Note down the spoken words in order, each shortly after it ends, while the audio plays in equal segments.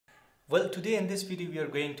Well, today in this video we are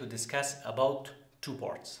going to discuss about two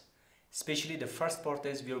parts. Especially the first part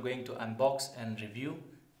is we are going to unbox and review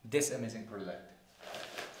this amazing product.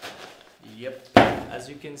 Yep, as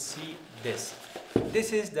you can see, this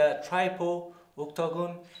is the tripod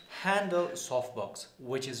octagon handle softbox,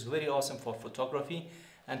 which is very awesome for photography.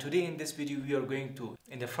 And today in this video we are going to,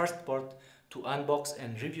 in the first part, to unbox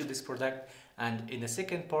and review this product, and in the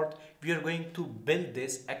second part we are going to build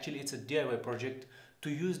this. Actually, it's a DIY project to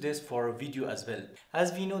use this for a video as well.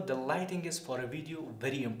 As we know, the lighting is for a video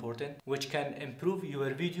very important, which can improve your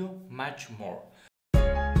video much more.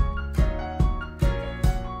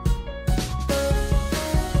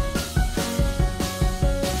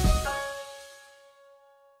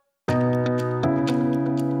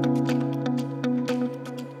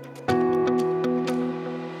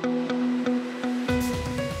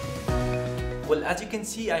 Well, as you can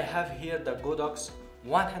see, I have here the Godox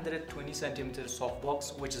 120 cm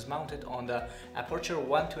softbox, which is mounted on the aperture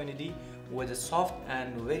 120D with a soft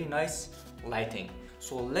and very nice lighting.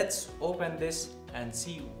 So let's open this and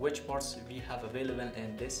see which parts we have available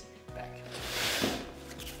in this bag.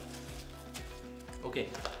 Okay,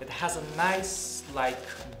 it has a nice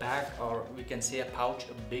bag, or we can say a pouch,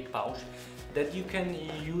 a big pouch, that you can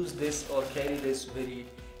use this or carry this very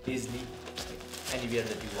easily anywhere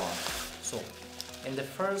that you want. So, and the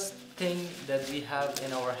first thing that we have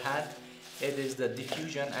in our hand, it is the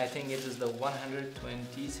diffusion. I think it is the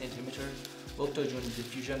 120 centimeter octagon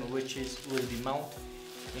diffusion, which will be mounted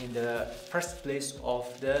in the first place of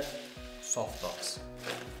the softbox.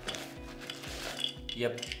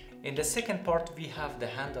 Yep. In the second part we have the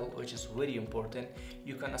handle, which is very important.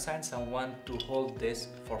 You can assign someone to hold this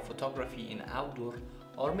for photography in outdoor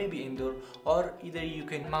or maybe indoor, or either you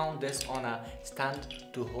can mount this on a stand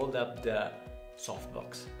to hold up the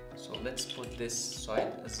softbox. So let's put this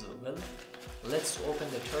side as well. Let's open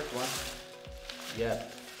the third one. Yeah,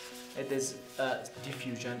 it is a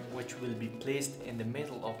diffusion which will be placed in the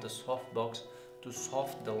middle of the softbox to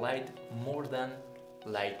soften the light more than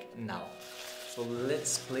like now. So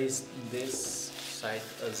let's place this side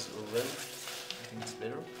as well. I think it's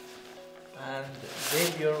better. And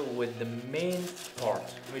then we are with the main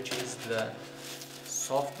part, which is the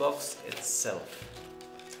softbox itself.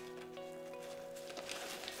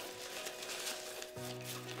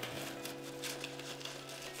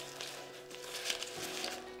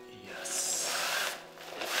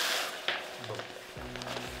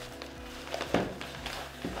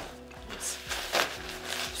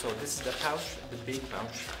 So this is the pouch, the big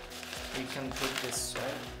pouch. We can put this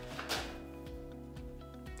side,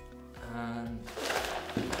 and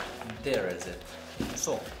there is it.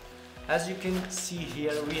 So as you can see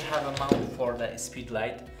here, we have a mount for the speed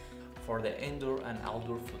light for the indoor and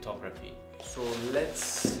outdoor photography. So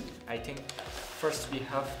I think first we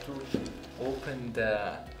have to open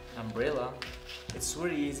the umbrella. It's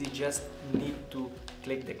very easy, just need to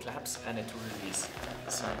click the clamps and it will release.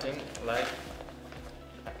 Something like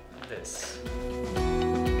this.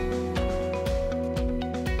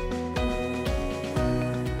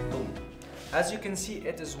 Boom. As you can see,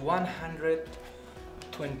 it is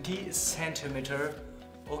 120 centimeter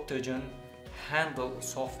octagon handle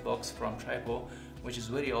softbox from tripod, which is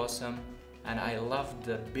very awesome. And I love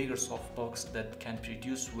the bigger softbox that can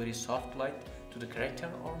produce very soft light to the character,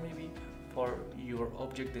 or maybe for your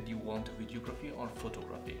object that you want videography or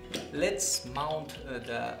photography. Let's mount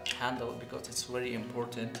the handle because it's very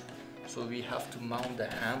important. So we have to mount the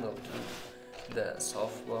handle to the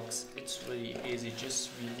softbox. It's very easy, just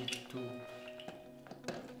we need to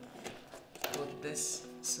put this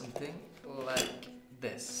something like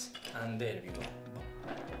this, and there we go.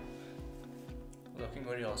 Looking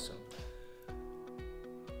very awesome.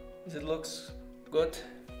 Does it looks good?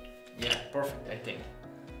 Yeah, perfect, I think.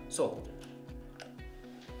 So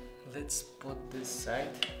let's put this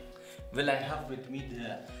side. Well, I have with me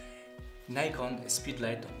the Nikon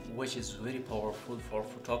speedlight, which is very powerful for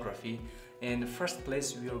photography. In the first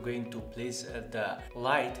place, we are going to place the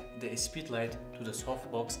speedlight to the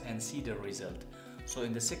softbox and see the result. So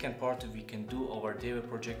in the second part, we can do our DIY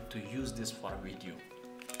project to use this for a video.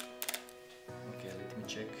 Okay, let me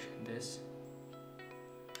check this.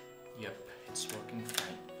 Yep, it's working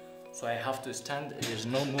fine. So I have to stand, there's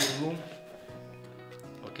no more room.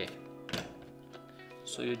 Okay,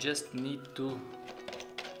 so you just need to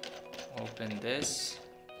open this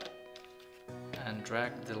and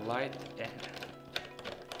drag the light in.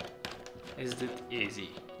 Is it easy?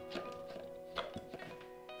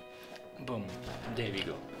 Boom, there we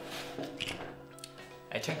go.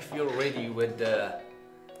 I think we're ready with the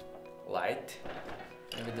light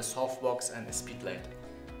and with the softbox and the speed light.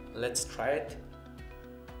 Let's try it.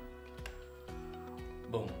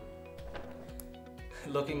 Boom.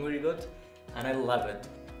 Looking very good and I love it.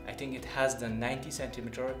 I think it has the 90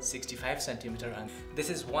 centimeter, 65 centimeter, and this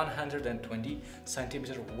is 120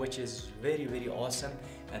 centimeter, which is very awesome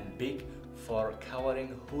and big for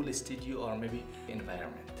covering whole studio or maybe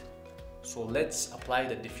environment. So let's apply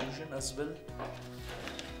the diffusion as well.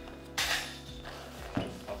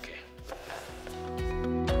 Okay.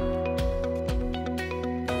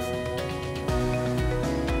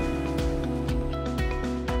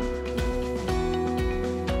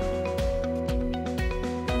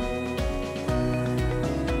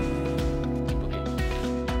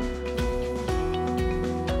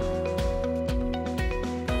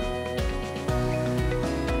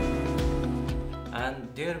 And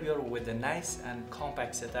there we are with a nice and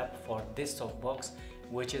compact setup for this softbox,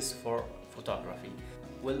 which is for photography.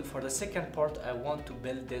 Well, for the second part, I want to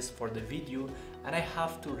build this for the video, and I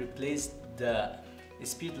have to replace the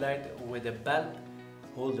speed light with a bulb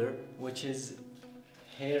holder, which is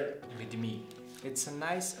here with me. It's a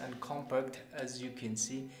nice and compact, as you can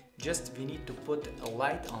see. Just we need to put a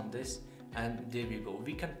light on this, and there we go.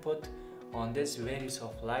 We can put on this very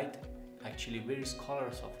soft light, actually various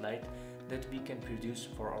colors of light that we can produce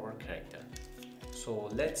for our character. So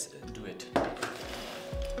let's do it.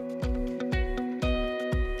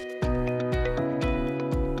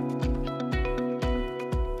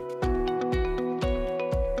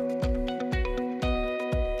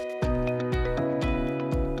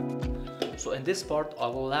 So in this part I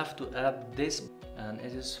will have to add this, and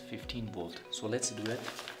it is 15 volt. So let's do it.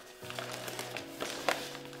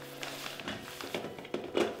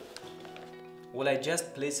 Well, I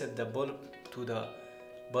just placed the bulb to the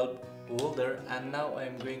bulb holder, and now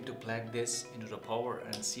I'm going to plug this into the power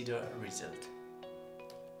and see the result.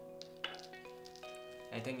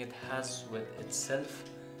 I think it has with itself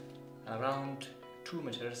around 2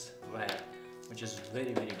 meters wire, which is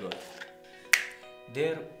very good.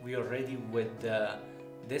 There we are ready with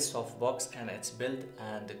this softbox and it's built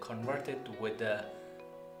and converted with the,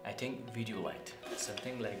 I think, video light,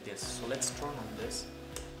 something like this. So let's turn on this.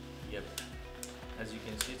 Yep. As you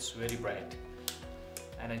can see, it's very bright,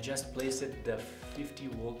 and I just placed the 50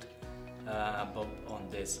 volt bulb on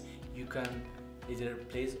this. You can either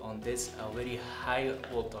place on this a very high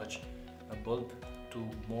voltage bulb to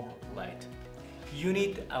more light. You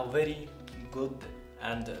need a very good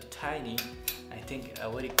and tiny, I think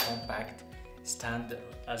a very compact stand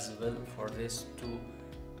as well for this to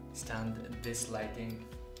stand this lighting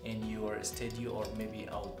in your studio or maybe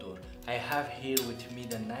outdoor. I have here with me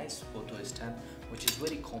the nice photo stand, which is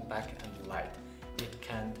very compact and light. It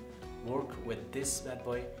can work with this bad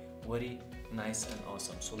boy, very nice and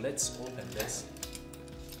awesome. So let's open this.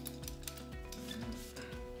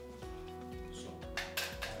 So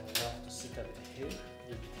I will have to sit up here.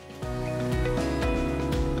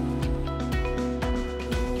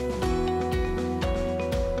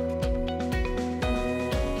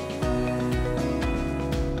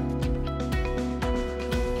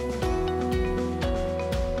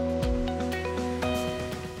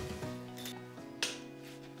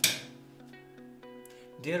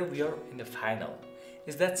 There we are in the final.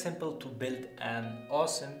 It's that simple to build an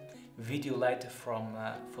awesome video light from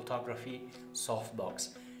photography softbox.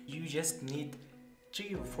 You just need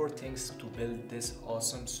 3 or 4 things to build this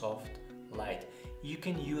awesome soft light. You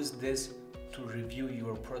can use this to review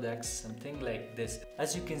your products, something like this.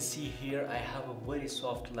 As you can see here, I have a very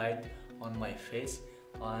soft light on my face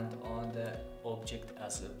and on the object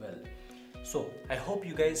as well. So I hope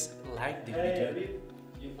you guys like the video.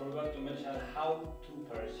 You forgot to mention how to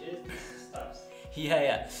purchase these stuffs.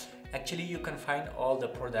 Yeah. Actually, you can find all the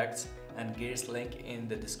products and gears link in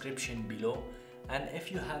the description below. And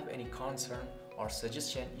if you have any concern or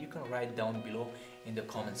suggestion, you can write down below in the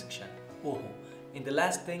comment section. Oh, in the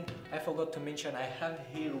last thing, I forgot to mention, I have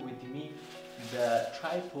here with me the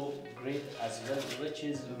tripod grid as well, which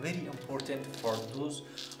is very important for those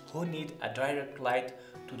who need a direct light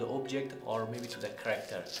to the object or maybe to the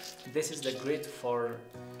character. This is the grid for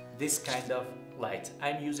this kind of light.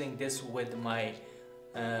 I'm using this with my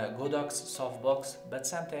Godox softbox, but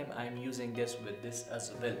sometimes I'm using this with this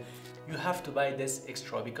as well. You have to buy this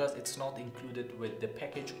extra because it's not included with the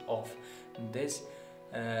package of this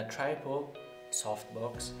tripod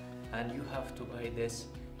softbox, and you have to buy this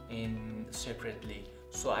in separately.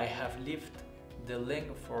 So I have left the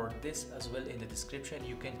link for this as well in the description.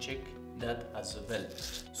 You can check that as well.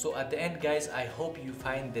 So at the end, guys, I hope you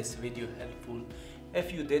find this video helpful.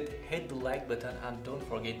 If you did, hit the like button and don't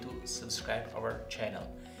forget to subscribe our channel.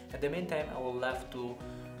 At the meantime, I will love to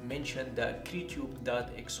mention the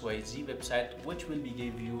creatube.xyz website, which will be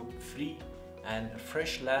give you free and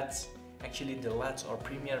fresh lights Actually the LUTs are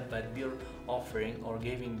premium, but we're offering or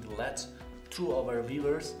giving the LUTs to our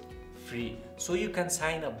viewers free. So you can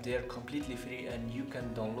sign up there completely free and you can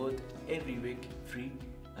download every week free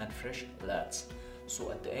and fresh LUTs.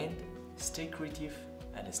 So at the end, stay creative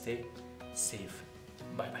and stay safe.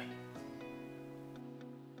 Bye bye.